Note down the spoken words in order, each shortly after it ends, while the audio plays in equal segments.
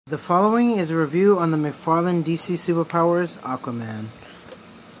The following is a review on the McFarlane DC Superpowers Aquaman.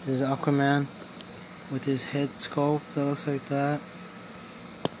 This is Aquaman with his head sculpt that looks like that.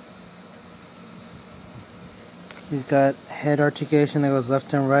 He's got head articulation that goes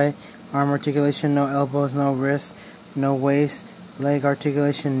left and right, arm articulation, no elbows, no wrists, no waist, leg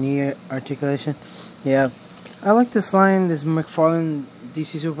articulation, knee articulation. Yeah, I like this line, this McFarlane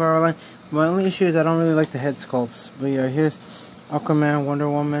DC Superpower line. My only issue is I don't really like the head sculpts. But yeah, here's Aquaman, Wonder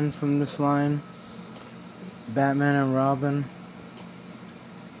Woman from this line, Batman and Robin.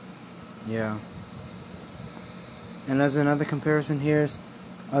 Yeah. And as another comparison, here's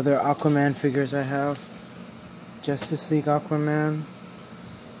other Aquaman figures I have. Justice League Aquaman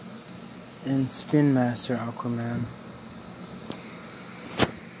and Spin Master Aquaman.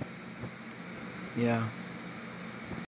 Yeah.